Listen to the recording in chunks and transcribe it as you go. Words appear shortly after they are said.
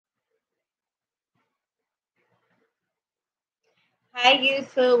Hi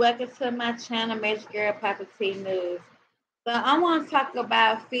YouTube, welcome to my channel, Magic Girl Papa T News. So I want to talk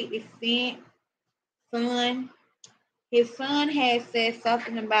about 50 Cent son. His son had said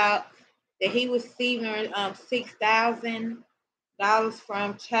something about that he was receiving $6,000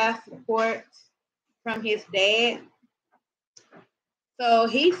 from child support from his dad. So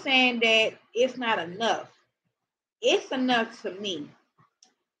he's saying that it's not enough. It's enough to me.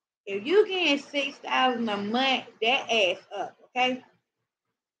 If you getting 6,000 a month, that adds up, okay?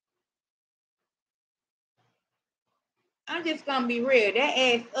 I'm just gonna be real. That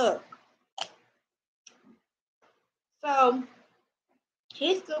adds up. So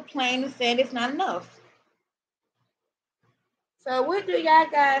he's still playing and saying it's not enough. So what do y'all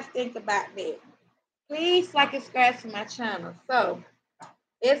guys think about that? Please like and subscribe to my channel. So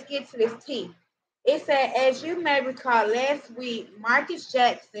let's get to this tea. It said, as you may recall, last week, Marcus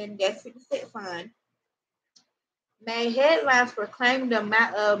Jackson, that's 56 son, made headlines for claiming the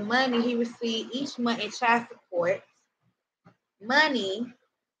amount of money he received each month in child support, money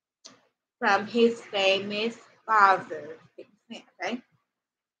from his famous father. 50 okay?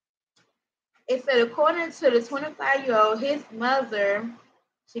 It said, according to the 25-year-old, his mother,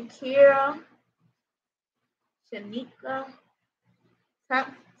 Shakira Shanika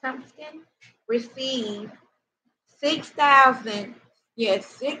Thompson, received 6,000, yes,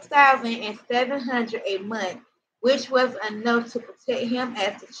 6,700 a month, which was enough to protect him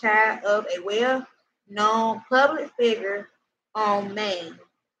as the child of a well-known public figure on Maine.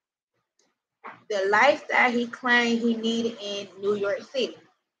 The lifestyle he claimed he needed in New York City.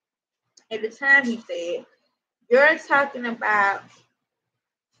 At the time, he said, "You're talking about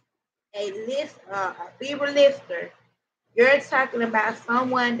a fever lister. You're talking about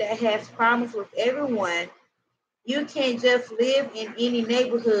someone that has problems with everyone. You can't just live in any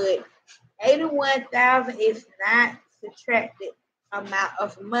neighborhood. 81,000 is not subtracted amount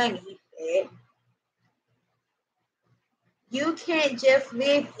of money," he said. You can't just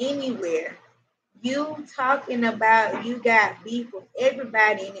live anywhere. You talking about you got beef with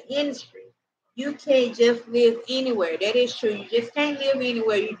everybody in the industry. You can't just live anywhere. That is true. You just can't live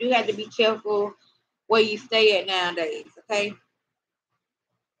anywhere. You do have to be careful where you stay at nowadays, okay?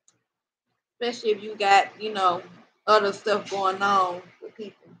 Especially if you got, other stuff going on with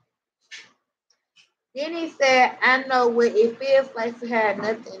people. Then he said, I know what it feels like to have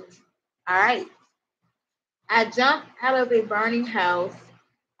nothing. All right. I jumped out of a burning house.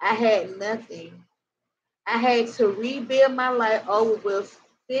 I had nothing. I had to rebuild my life over with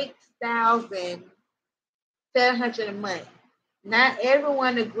 6,700 a month. Not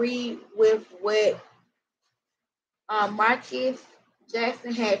everyone agreed with what Marcus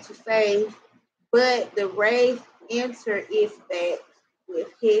Jackson had to say, but the raised answer is back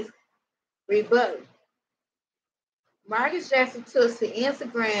with his rebuttal. Marcus Jackson took to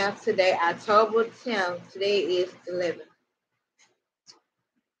Instagram today, October 10th, today is 11th,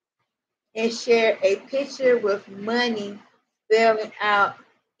 and shared a picture with money spelling out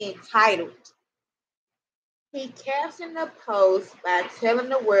entitled. He captioned the post by telling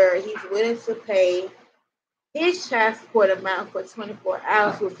the world he's willing to pay his child support amount for 24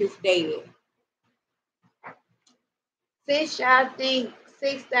 hours with his dad. Since y'all think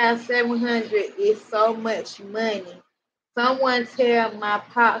 6,700 is so much money, someone tell my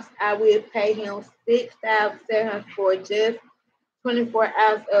pops I will pay him 6,700 for just 24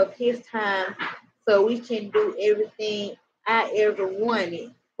 hours of his time so we can do everything I ever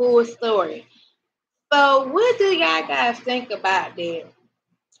wanted. Full story. So what do y'all guys think about that?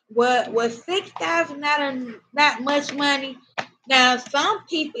 What was 6,000 not much money? Now some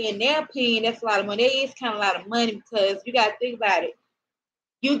people in their opinion that's a lot of money. It is kind of a lot of money because you gotta think about it.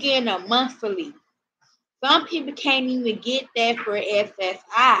 You getting a monthly. Some people can't even get that for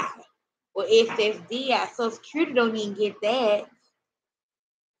SSI or SSDI. Social Security don't even get that.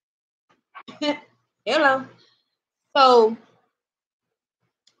 Hello. So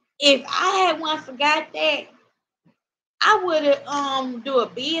if I had once forgot that, I would have do a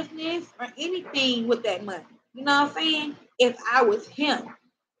business or anything with that money. You know what I'm saying? If I was him.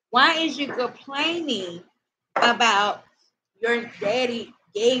 Why is you complaining about your daddy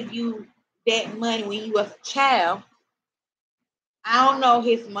gave you that money when you was a child? I don't know.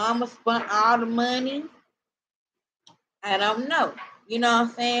 His mama spent all the money. I don't know. You know what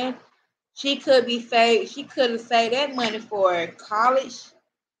I'm saying? She could be saved. She could have saved that money for college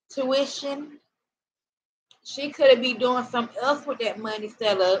tuition. She could have been doing something else with that money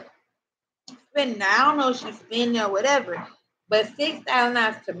instead of spending. I don't know if she's spending or whatever. But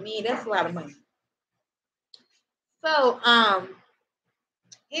 $6,000 to me, that's a lot of money. So,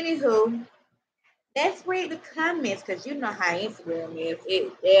 anywho, Let's read the comments because you know how Instagram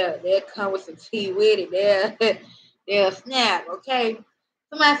is. They'll come with some tea with it. They'll snap, okay?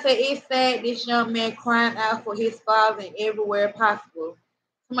 Somebody said it's sad this young man crying out for his father in everywhere possible.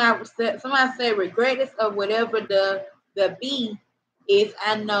 Somebody said regardless of whatever the B is,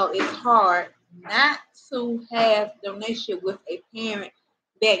 I know it's hard not to have the relationship with a parent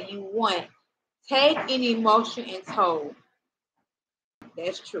that you want. Take an emotion and toll.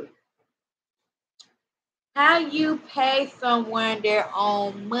 That's true. How you pay someone their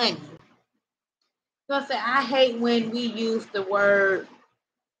own money? So I say I hate when we use the word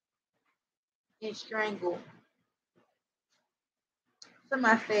and strangle.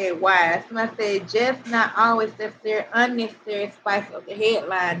 Somebody said why. Somebody said just not always necessary, unnecessary spice of the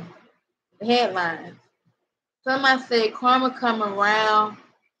headline. The headlines. Somebody said karma come around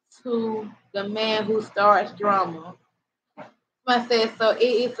to the man who starts drama. Somebody said so it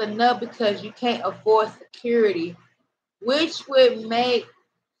is enough because you can't afford security, which would make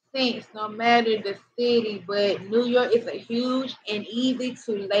sense no matter the city, but New York is a huge and easy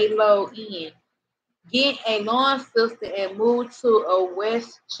to lay low in. Get a lawn sister and move to a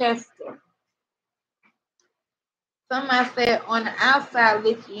Westchester. Somebody said on the outside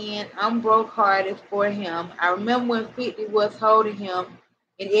looking in, I'm broke hearted for him. I remember when 50 was holding him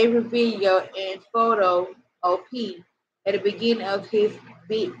in every video and photo OP at the beginning of his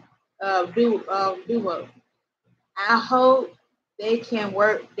big duo. I hope they can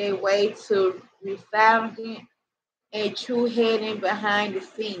work their way to refounding and true hidden behind the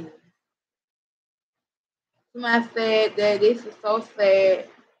scenes. Somebody said that this is so sad.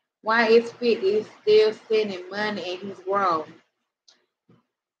 Why is 50 still sending money and he's grown?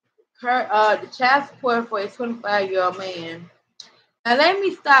 The child support for a 25-year-old man. Now let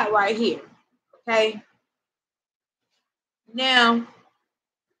me stop right here. Okay. Now,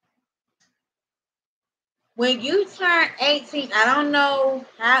 when you turn 18, I don't know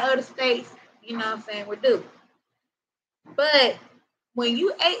how other states, what I'm saying, would do. But when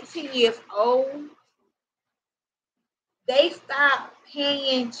you 18 years old, they stop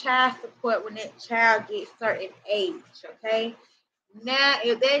paying child support when that child gets certain age, okay? Now,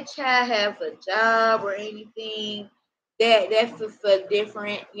 if that child has a job or anything, that's just a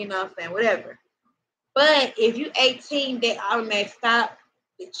different, what I'm saying, whatever. But if you 18, they automatically stop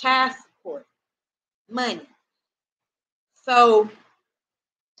the child support money. So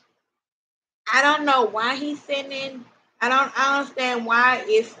I don't know why he's sending. I don't understand why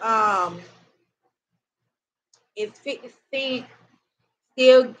it's 50 cent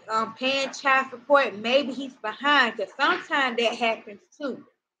still paying child support. Maybe he's behind because sometimes that happens too.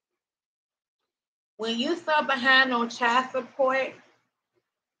 When you start behind on child support,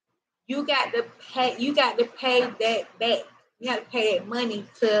 you got to pay. You got to pay that back. You got to pay that money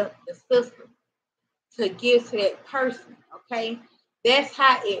to the system to give to that person. Okay, that's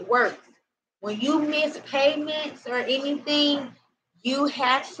how it works. When you miss payments or anything, you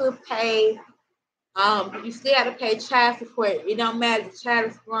have to pay. You still have to pay child support. It don't matter if the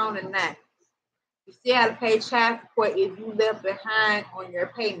child is grown or not. You still have to pay child support if you left behind on your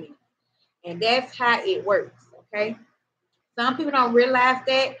payment. And that's how it works. Okay. Some people don't realize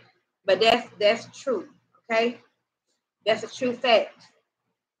that, but that's true. Okay. That's a true fact.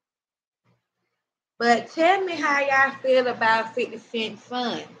 But tell me how y'all feel about 50 Cent's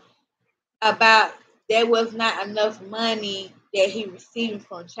son. About there was not enough money that he received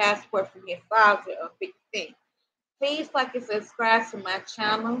from child support from his father of 50 Cent. Please like and subscribe to my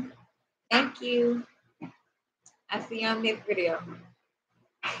channel. Thank you. I'll see you on the next video.